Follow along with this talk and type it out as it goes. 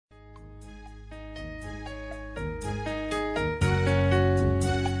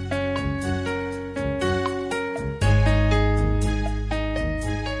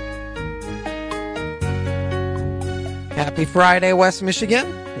Happy Friday, West Michigan.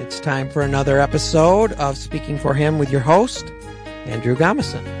 It's time for another episode of Speaking for Him with your host, Andrew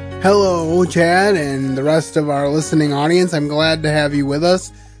Gomison. Hello, Chad, and the rest of our listening audience. I'm glad to have you with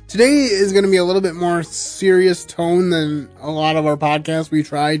us. Today is going to be a little bit more serious tone than a lot of our podcasts. We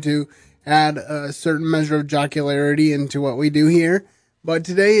try to add a certain measure of jocularity into what we do here. But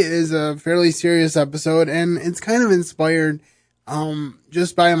today is a fairly serious episode, and it's kind of inspired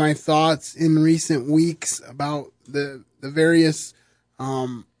just by my thoughts in recent weeks about the various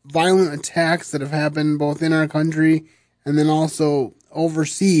violent attacks that have happened both in our country and then also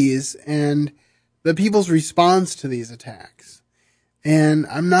overseas, and the people's response to these attacks. And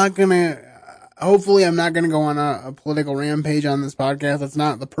hopefully I'm not going to go on a political rampage on this podcast. That's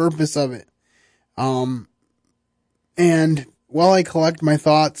not the purpose of it. And while I collect my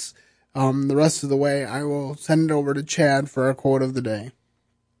thoughts the rest of the way, I will send it over to Chad for our quote of the day.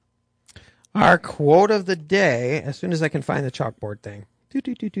 Our quote of the day, as soon as I can find the chalkboard thing.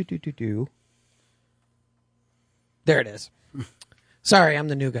 There it is. Sorry, I'm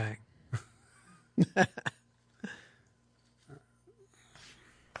the new guy.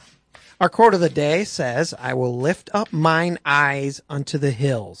 Our quote of the day says, I will lift up mine eyes unto the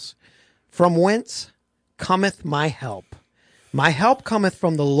hills. From whence cometh my help? My help cometh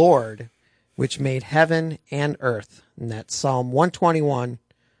from the Lord, which made heaven and earth. And that's Psalm 121,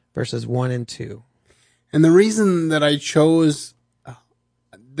 verses 1 and 2. And the reason that I chose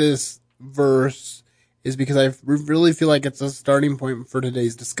this verse is because I really feel like it's a starting point for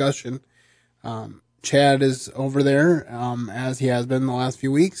today's discussion. Chad is over there, as he has been the last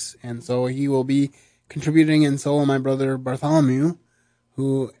few weeks, and so he will be contributing, and so will my brother Bartholomew,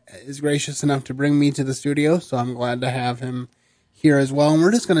 who is gracious enough to bring me to the studio, so I'm glad to have him here as well. And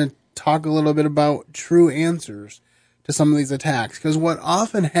we're just going to talk a little bit about true answers to some of these attacks, because what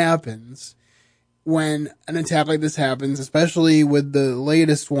often happens when an attack like this happens, especially with the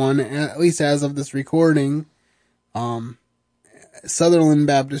latest one, at least as of this recording, Sutherland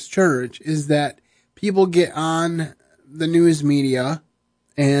Baptist Church, is that people get on the news media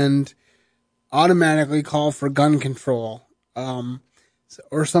and automatically call for gun control,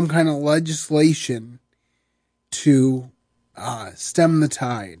 or some kind of legislation to stem the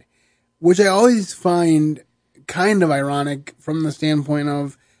tide, which I always find kind of ironic from the standpoint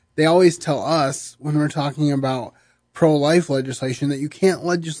of they always tell us when we're talking about pro-life legislation that you can't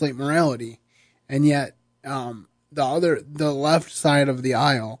legislate morality, and yet the left side of the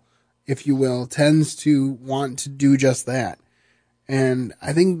aisle, if you will, tends to want to do just that. And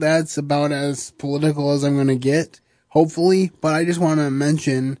I think that's about as political as I'm going to get, hopefully. But I just want to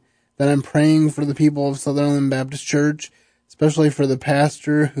mention that I'm praying for the people of Sutherland Baptist Church, especially for the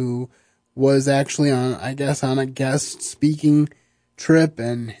pastor who was actually on a guest speaking trip,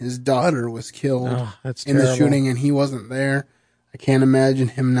 and his daughter was killed in the shooting, and he wasn't there. I can't imagine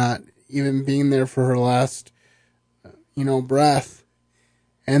him not even being there for her last, breath.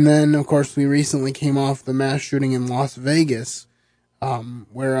 And then, of course, we recently came off the mass shooting in Las Vegas,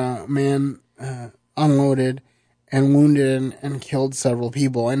 where a man unloaded and wounded and killed several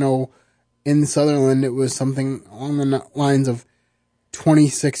people. I know in Sutherland it was something along the lines of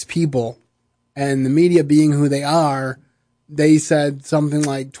 26 people, and the media being who they are, they said something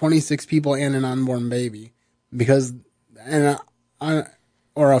like 26 people and an unborn baby,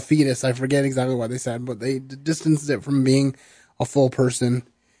 or a fetus. I forget exactly what they said, but they distanced it from being a full person.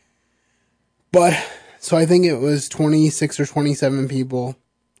 But, so I think it was 26 or 27 people.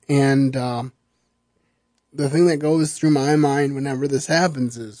 And the thing that goes through my mind whenever this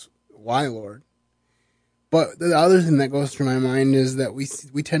happens is, why, Lord? But the other thing that goes through my mind is that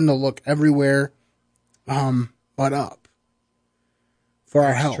we tend to look everywhere but up for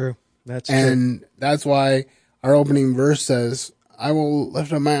our help. That's true. And that's why our opening verse says, I will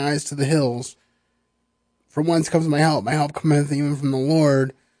lift up my eyes to the hills. From whence comes my help? My help cometh even from the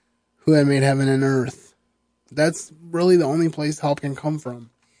Lord, who had made heaven and earth. That's really the only place help can come from.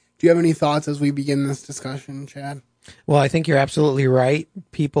 Do you have any thoughts as we begin this discussion, Chad? Well, I think you're absolutely right.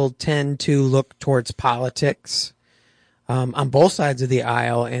 People tend to look towards politics on both sides of the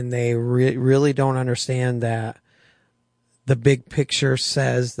aisle, and they really don't understand that the big picture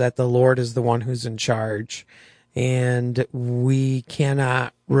says that the Lord is the one who's in charge, and we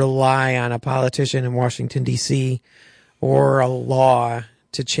cannot rely on a politician in Washington, D.C. or a law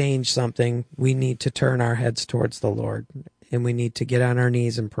to change something. We need to turn our heads towards the Lord, and we need to get on our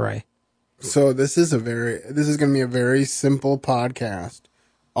knees and pray. So this is going to be a very simple podcast.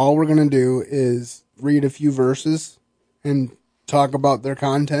 All we're going to do is read a few verses and talk about their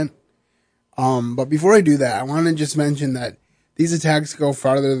content. But before I do that, I want to just mention that these attacks go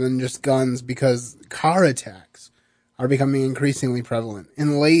farther than just guns, because car attacks are becoming increasingly prevalent.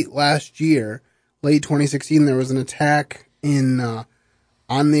 In late last year, late 2016, there was an attack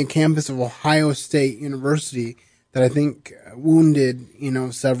on the campus of Ohio State University that I think wounded,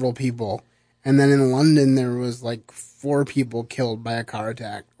 several people. And then in London, there was like 4 people killed by a car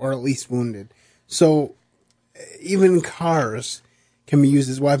attack, or at least wounded. So even cars can be used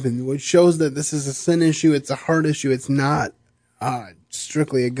as weapons, which shows that this is a sin issue. It's a heart issue. It's not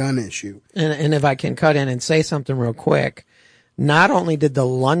strictly a gun issue. And if I can cut in and say something real quick, not only did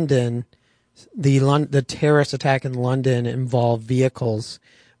the terrorist attack in London involve vehicles,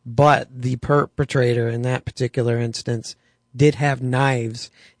 but the perpetrator in that particular instance did have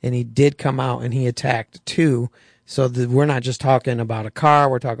knives, and he did come out and he attacked 2. So we're not just talking about a car,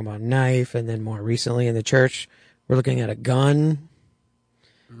 we're talking about a knife, and then more recently in the church, we're looking at a gun.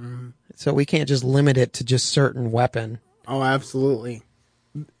 Mm-hmm. So we can't just limit it to just certain weapon. Oh, absolutely.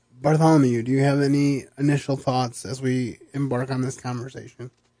 Bartholomew, do you have any initial thoughts as we embark on this conversation?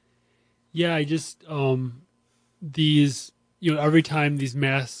 Yeah, I just, these, every time these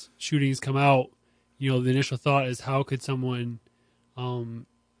mass shootings come out, the initial thought is, how could someone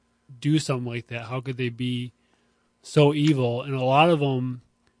do something like that? How could they be so evil? And a lot of them,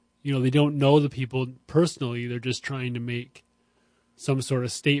 they don't know the people personally. They're just trying to make some sort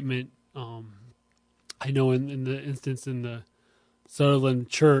of statement. I know in the instance in the Sutherland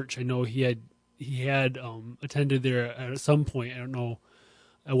Church, I know he had attended there at some point. I don't know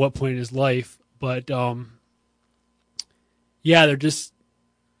at what point in his life, but yeah,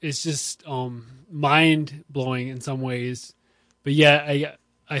 it's just mind blowing in some ways. But yeah,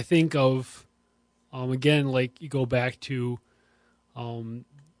 I think of again, like you go back to the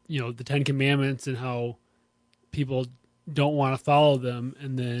 10 Commandments and how people don't want to follow them,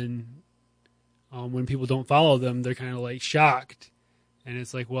 and then when people don't follow them, they're kind of like shocked, and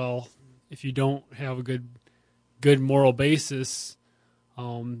it's like, well, if you don't have a good moral basis,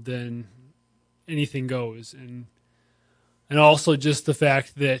 then anything goes. And also just the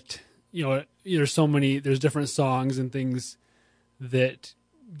fact that there's different songs and things that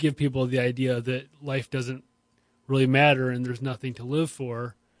give people the idea that life doesn't really matter and there's nothing to live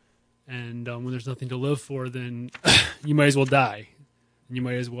for. And when there's nothing to live for, then you might as well die, and you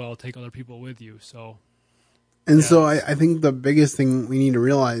might as well take other people with you. So I think the biggest thing we need to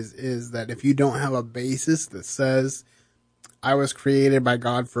realize is that if you don't have a basis that says I was created by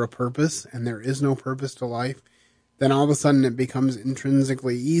God for a purpose and there is no purpose to life, then all of a sudden it becomes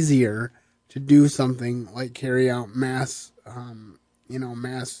intrinsically easier to do something like carry out mass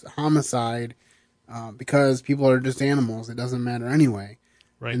homicide because people are just animals. It doesn't matter anyway.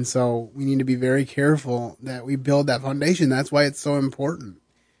 Right. And so we need to be very careful that we build that foundation. That's why it's so important.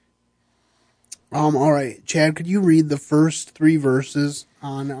 All right, Chad, could you read the first 3 verses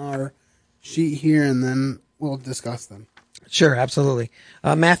on our sheet here, and then we'll discuss them? Sure, absolutely.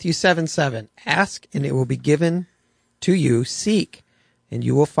 Matthew 7:7. Ask, and it will be given to you. Seek, and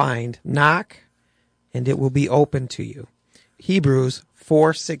you will find. Knock, and it will be open to you. Hebrews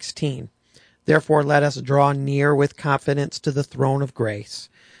 4:16. Therefore, let us draw near with confidence to the throne of grace,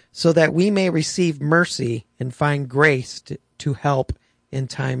 so that we may receive mercy and find grace to help in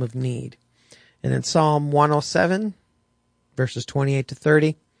time of need. And in Psalm 107, verses 28 to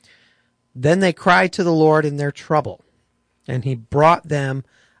 30, then they cried to the Lord in their trouble, and he brought them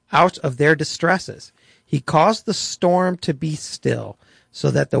out of their distresses. He caused the storm to be still, so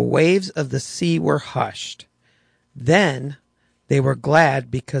that the waves of the sea were hushed. Then they were glad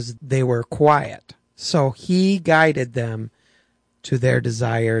because they were quiet. So he guided them to their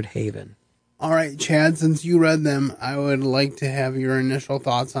desired haven. All right, Chad, since you read them, I would like to have your initial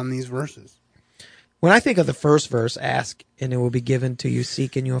thoughts on these verses. When I think of the first verse, ask and it will be given to you,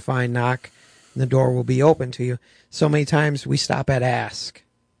 seek and you will find, knock and the door will be open to you. So many times we stop at ask.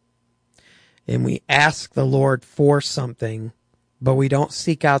 And we ask the Lord for something, but we don't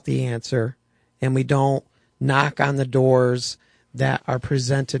seek out the answer, and we don't knock on the doors that are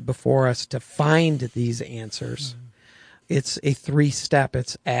presented before us to find these answers. Mm-hmm. It's a 3-step.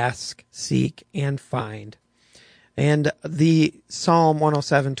 It's ask, seek, and find. And the Psalm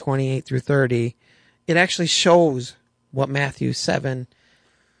 107, 28 through 30, it actually shows what Matthew 7,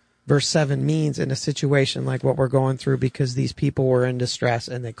 verse 7 means in a situation like what we're going through, because these people were in distress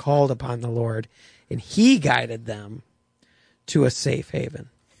and they called upon the Lord, and he guided them to a safe haven.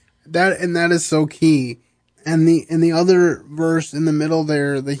 That is so key. And the other verse in the middle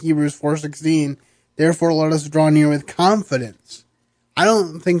there, the Hebrews 4:16, therefore let us draw near with confidence. I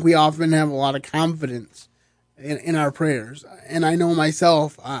don't think we often have a lot of confidence in our prayers. And I know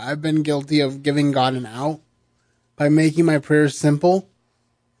myself, I've been guilty of giving God an out by making my prayers simple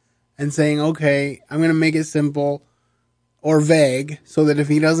and saying, okay, I'm going to make it simple. or vague, so that if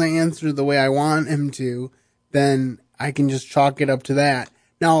he doesn't answer the way I want him to, then I can just chalk it up to that.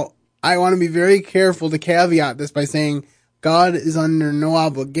 Now, I want to be very careful to caveat this by saying God is under no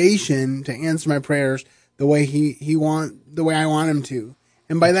obligation to answer my prayers the way the way I want him to.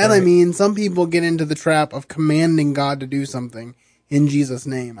 And by that I mean some people get into the trap of commanding God to do something in Jesus'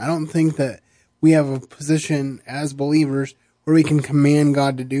 name. I don't think that we have a position as believers where we can command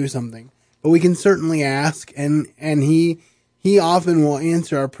God to do something. But we can certainly ask, and he often will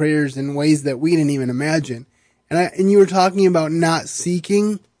answer our prayers in ways that we didn't even imagine. And you were talking about not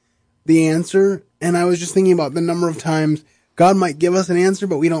seeking the answer, and I was just thinking about the number of times God might give us an answer,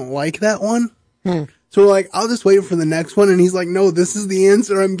 but we don't like that one. So we're like, I'll just wait for the next one. And he's like, no, this is the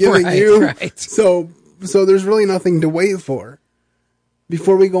answer I'm giving you. Right. So there's really nothing to wait for.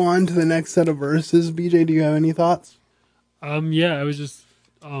 Before we go on to the next set of verses, BJ, do you have any thoughts? Yeah, I was just,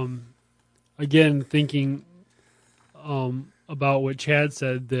 again, thinking, about what Chad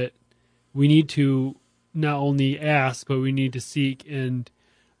said, that we need to not only ask, but we need to seek. And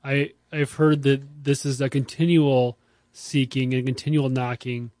I've heard that this is a continual seeking and continual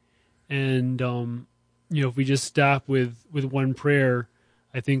knocking. And, if we just stop with one prayer,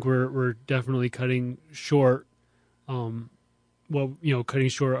 I think we're definitely cutting short, cutting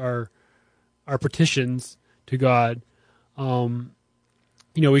short our petitions to God.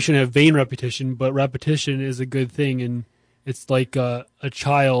 We shouldn't have vain repetition, but repetition is a good thing. And it's like a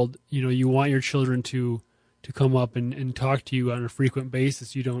child, you want your children to come up and talk to you on a frequent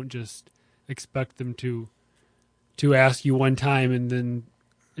basis. You don't just expect them to ask you one time and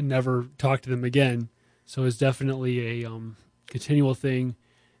never talk to them again. So it's definitely a continual thing.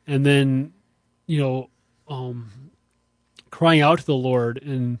 And then, crying out to the Lord.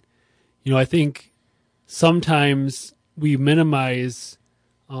 And, I think sometimes we minimize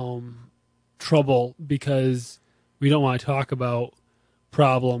trouble because we don't want to talk about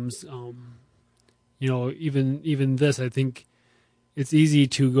problems. Even this, I think it's easy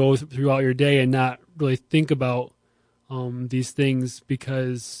to go throughout your day and not really think about these things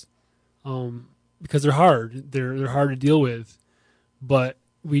because they're hard. They're hard to deal with. But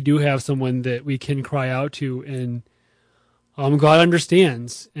we do have someone that we can cry out to, and God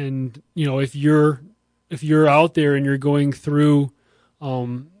understands. And if you're out there and you're going through,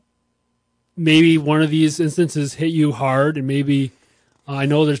 maybe one of these instances hit you hard, and maybe I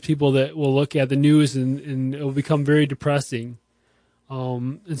know there's people that will look at the news and it will become very depressing.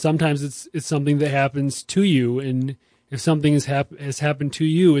 And sometimes it's something that happens to you, and if something has happened to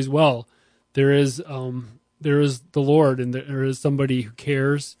you as well, there is the Lord, and there is somebody who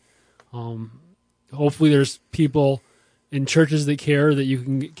cares. Hopefully, there's people in churches that care that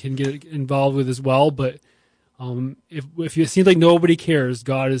you can get involved with as well. But if it seems like nobody cares,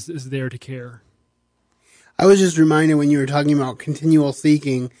 God is there to care. I was just reminded when you were talking about continual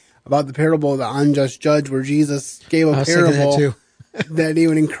seeking about the parable of the unjust judge, where Jesus gave a parable that he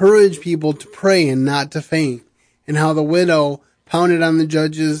would encourage people to pray and not to faint, and how the widow pounded on the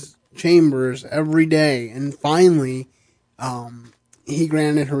judge's chambers every day, and finally he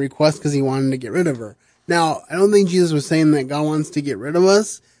granted her request because he wanted to get rid of her. Now, I don't think Jesus was saying that God wants to get rid of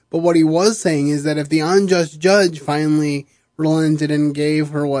us, but what he was saying is that if the unjust judge finally relented and gave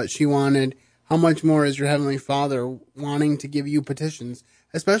her what she wanted, how much more is your Heavenly Father wanting to give you petitions,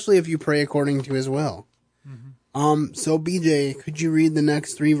 especially if you pray according to his will? Mm-hmm. So BJ, could you read the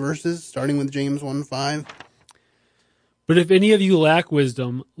next 3 verses, starting with James 1:5? But if any of you lack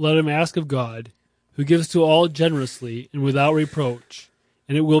wisdom, let him ask of God, who gives to all generously and without reproach,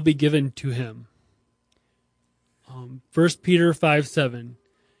 and it will be given to him. 1 Peter 5:7,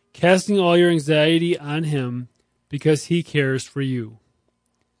 casting all your anxiety on him, because he cares for you.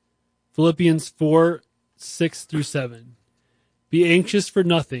 Philippians 4:6-7, be anxious for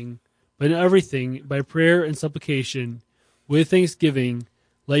nothing, but in everything, by prayer and supplication, with thanksgiving,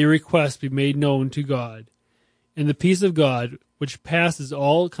 let your requests be made known to God. And the peace of God, which passes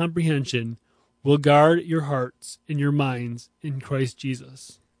all comprehension, will guard your hearts and your minds in Christ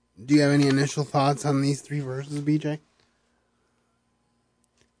Jesus. Do you have any initial thoughts on these 3 verses, BJ?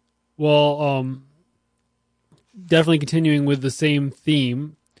 Well, definitely continuing with the same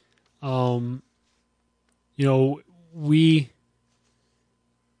theme. It's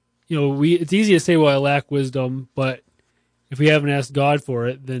easy to say, well, I lack wisdom, but if we haven't asked God for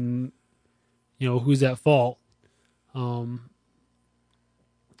it, then, who's at fault?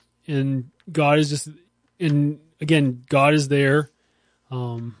 And God is just, and again, God is there.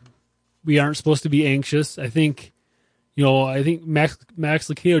 We aren't supposed to be anxious. I think Max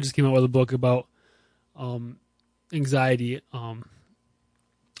Lucado just came out with a book about anxiety. I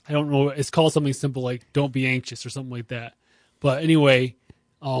don't know. It's called something simple like "Don't be anxious" or something like that. But anyway,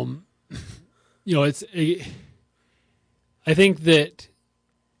 I think that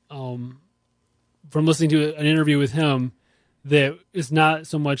from listening to an interview with him, that it's not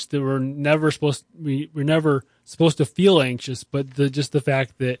so much that we're never supposed to feel anxious, but just the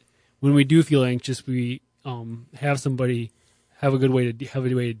fact that when we do feel anxious, we have a good way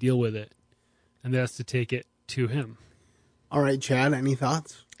to deal with it, and that's to take it to him. All right, Chad, any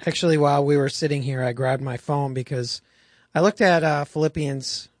thoughts? Actually, while we were sitting here, I grabbed my phone because I looked at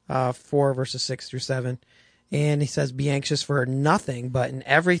Philippians 4, verses 6 through 7, and he says, be anxious for nothing, but in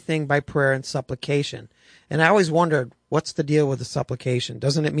everything by prayer and supplication. And I always wondered, what's the deal with the supplication?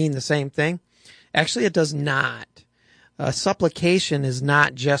 Doesn't it mean the same thing? Actually, it does not. Supplication is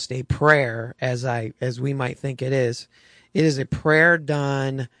not just a prayer, as we might think it is. It is a prayer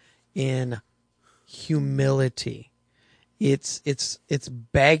done in humility. It's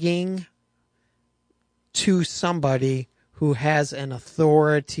begging to somebody who has an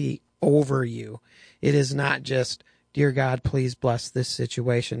authority over you. It is not just, dear God, please bless this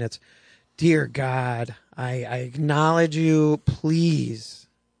situation. It's, dear God, I acknowledge you. Please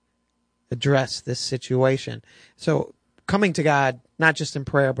address this situation. So coming to God, not just in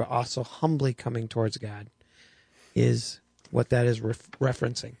prayer, but also humbly coming towards God, is what that is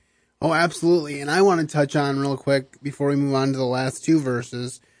referencing. Oh, absolutely. And I want to touch on real quick before we move on to the last two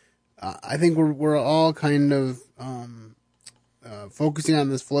verses. I think we're all kind of focusing on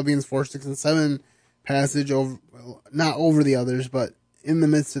this Philippians 4, 6, and 7 passage, not over the others, but in the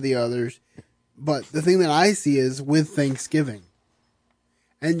midst of the others. But the thing that I see is with thanksgiving,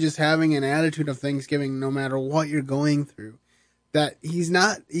 and just having an attitude of thanksgiving no matter what you're going through. That he's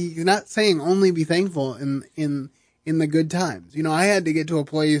not saying only be thankful in the good times. You know, I had to get to a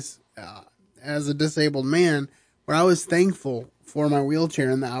place as a disabled man where I was thankful for my wheelchair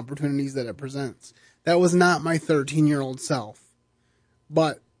and the opportunities that it presents. That was not my 13-year-old self,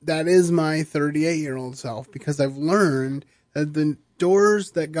 but that is my 38-year-old self, because I've learned that the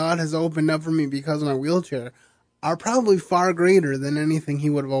doors that God has opened up for me because of my wheelchair are probably far greater than anything he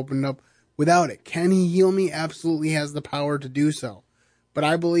would have opened up without it. Can he heal me? Absolutely has the power to do so. But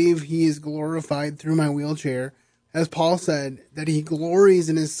I believe he is glorified through my wheelchair. As Paul said, that he glories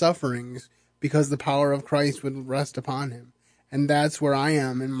in his sufferings because the power of Christ would rest upon him. And that's where I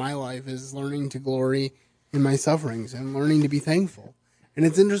am in my life, is learning to glory in my sufferings and learning to be thankful. And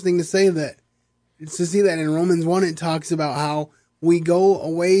it's interesting to see that in Romans 1 it talks about how we go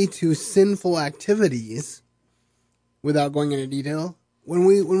away to sinful activities, without going into detail, when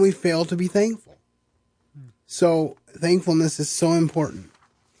we fail to be thankful. So thankfulness is so important.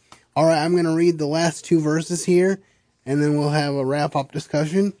 All right, I'm going to read the last two verses here, and then we'll have a wrap-up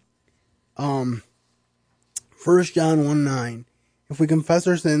discussion. 1 John 1:9. If we confess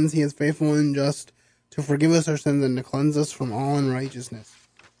our sins, he is faithful and just to forgive us our sins and to cleanse us from all unrighteousness.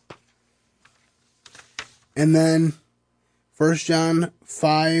 And then 1 John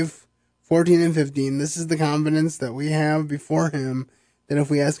 5:14 and 15. This is the confidence that we have before him, that if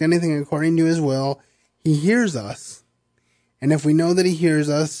we ask anything according to his will, he hears us. And if we know that he hears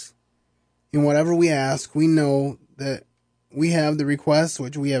us in whatever we ask, we know that we have the requests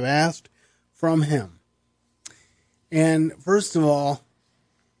which we have asked from him. And first of all,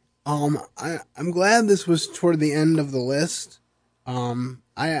 I'm glad this was toward the end of the list.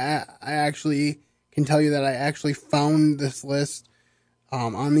 I actually can tell you that I actually found this list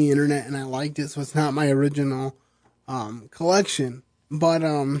on the internet, and I liked it, so it's not my original collection. But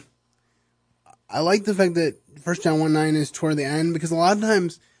I like the fact that 1 John 1:9 is toward the end, because a lot of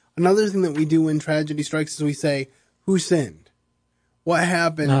times, another thing that we do when tragedy strikes is we say, who sinned? What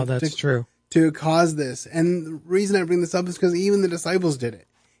happened? No, that's true. To cause this? And the reason I bring this up is because even the disciples did it.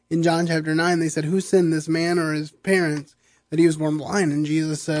 In John chapter 9, they said, who sinned, this man or his parents, that he was born blind? And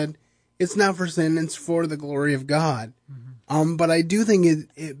Jesus said, it's not for sin, it's for the glory of God. Mm-hmm. But I do think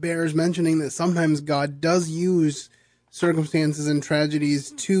it bears mentioning that sometimes God does use circumstances and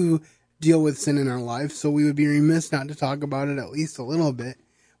tragedies to deal with sin in our life, so we would be remiss not to talk about it at least a little bit.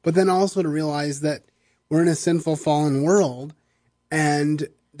 But then also to realize that we're in a sinful, fallen world, and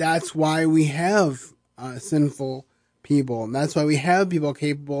that's why we have sinful people, and that's why we have people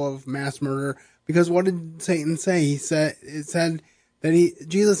capable of mass murder. Because what did Satan say?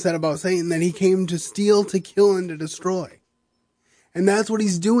 Jesus said about Satan that he came to steal, to kill, and to destroy. And that's what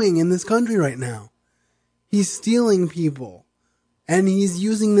he's doing in this country right now. He's stealing people, and he's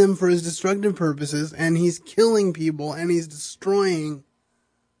using them for his destructive purposes, and he's killing people, and he's destroying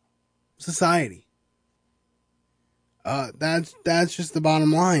society. That's just the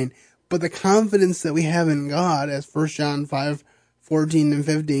bottom line. But the confidence that we have in God, as 1 John 5:14 and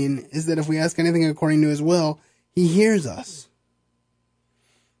 15, is that if we ask anything according to his will, he hears us.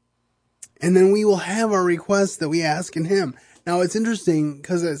 And then we will have our requests that we ask in him. Now, it's interesting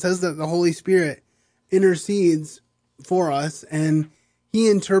because it says that the Holy Spirit intercedes for us, and he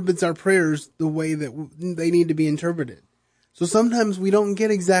interprets our prayers the way that they need to be interpreted. So sometimes we don't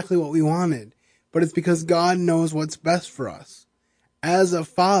get exactly what we wanted, but it's because God knows what's best for us. As a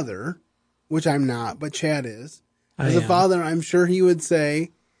father, which I'm not, but Chad is, as a father, I'm sure he would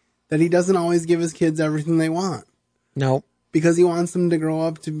say that he doesn't always give his kids everything they want. Nope. Because he wants them to grow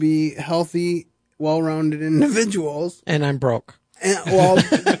up to be healthy, well-rounded individuals. And I'm broke. And, well,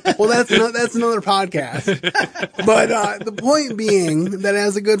 that's another podcast. But the point being that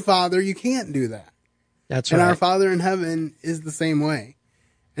as a good father, you can't do that. That's right. And right. our Father in heaven is the same way.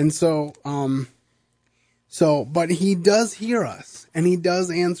 And so, but he does hear us, and he does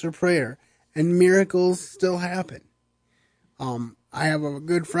answer prayer, and miracles still happen. I have a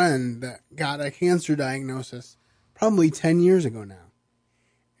good friend that got a cancer diagnosis probably 10 years ago now,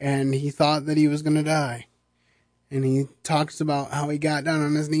 and he thought that he was going to die. And he talks about how he got down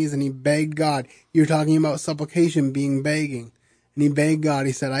on his knees and he begged God. You're talking about supplication being begging. And he begged God.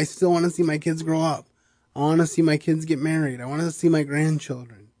 He said, I still want to see my kids grow up. I want to see my kids get married. I want to see my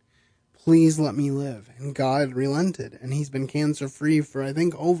grandchildren. Please let me live. And God relented. And he's been cancer free for, I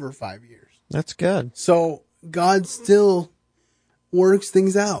think, over 5 years. That's good. So God still works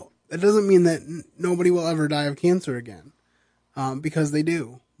things out. That doesn't mean that nobody will ever die of cancer again. Because they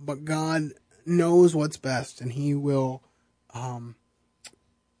do. But God knows what's best, and he will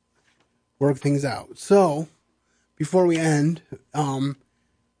work things out. So, before we end,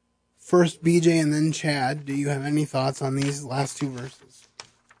 first BJ and then Chad, do you have any thoughts on these last two verses?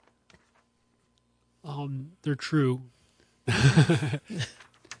 They're true.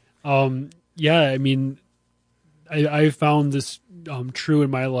 Yeah, I mean, I found this true in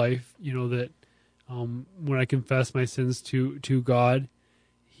my life, that when I confess my sins to God,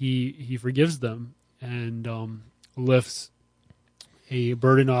 He forgives them and lifts a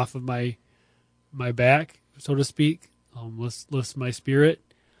burden off of my back, so to speak. Lifts my spirit,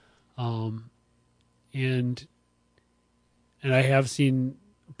 and I have seen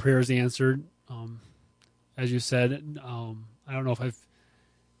prayers answered. As you said, I don't know if I've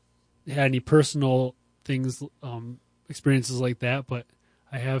had any personal things, experiences like that, but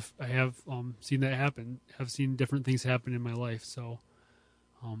I have seen that happen. Have seen different things happen in my life. So.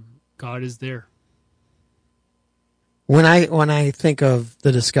 God is there. When I think of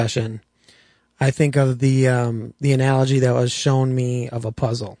the discussion, I think of the analogy that was shown me of a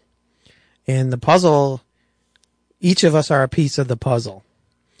puzzle. And the puzzle, each of us are a piece of the puzzle.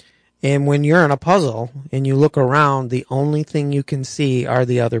 And when you're in a puzzle and you look around, the only thing you can see are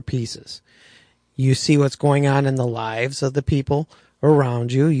the other pieces. You see what's going on in the lives of the people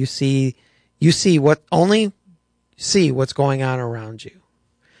around you. You see what's going on around you.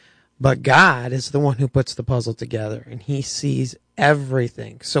 But God is the one who puts the puzzle together, and he sees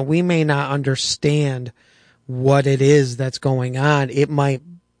everything. So we may not understand what it is that's going on. It might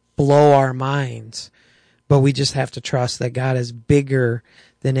blow our minds, but we just have to trust that God is bigger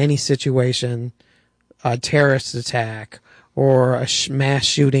than any situation, a terrorist attack or a mass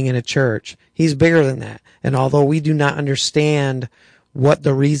shooting in a church. He's bigger than that. And although we do not understand what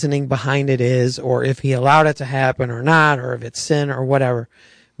the reasoning behind it is, or if he allowed it to happen or not, or if it's sin or whatever,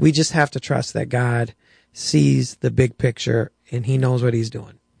 we just have to trust that God sees the big picture and he knows what he's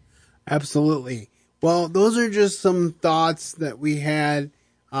doing. Absolutely. Well, those are just some thoughts that we had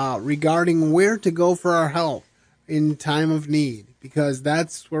regarding where to go for our help in time of need, because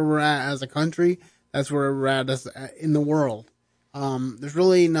that's where we're at as a country. That's where we're at in the world. There's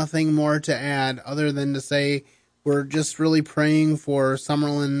really nothing more to add other than to say we're just really praying for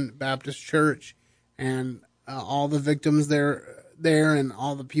Summerlin Baptist Church and all the victims there and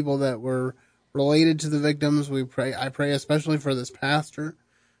all the people that were related to the victims. I pray especially for this pastor.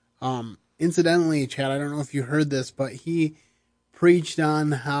 Incidentally, Chad, I don't know if you heard this, but he preached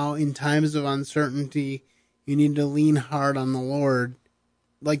on how in times of uncertainty, you need to lean hard on the Lord,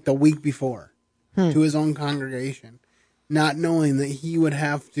 like the week before, to his own congregation, not knowing that he would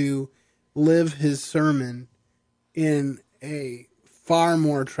have to live his sermon in a far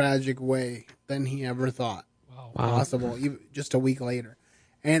more tragic way than he ever thought possible, even just a week later.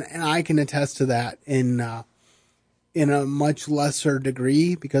 And I can attest to that in a much lesser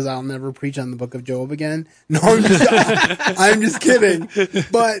degree, because I'll never preach on the book of Job again. No, I'm just kidding.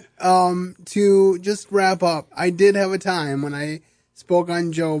 But to just wrap up, I did have a time when I spoke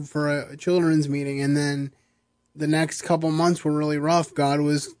on Job for a children's meeting, and then the next couple months were really rough. It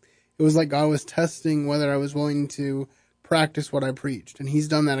was like God was testing whether I was willing to practice what I preached. And he's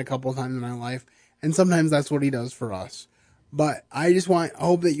done that a couple of times in my life. And sometimes that's what he does for us. But I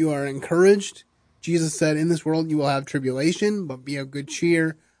hope that you are encouraged. Jesus said, in this world you will have tribulation, but be of good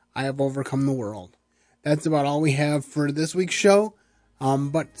cheer. I have overcome the world. That's about all we have for this week's show.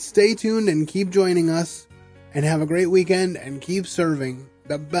 But stay tuned and keep joining us, and have a great weekend, and keep serving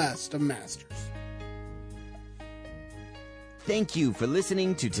the best of masters. Thank you for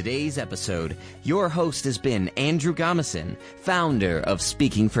listening to today's episode. Your host has been Andrew Gomison, founder of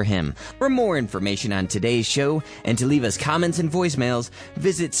Speaking for Him. For more information on today's show and to leave us comments and voicemails,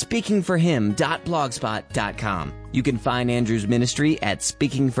 visit speakingforhim.blogspot.com. You can find Andrew's ministry at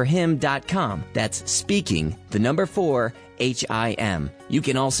speakingforhim.com. That's speaking, the number 4, HIM. You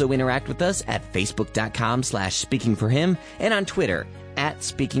can also interact with us at facebook.com/speakingforhim and on Twitter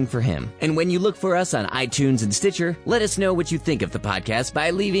 @SpeakingForHim. And when you look for us on iTunes and Stitcher, let us know what you think of the podcast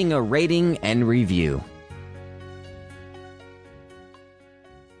by leaving a rating and review.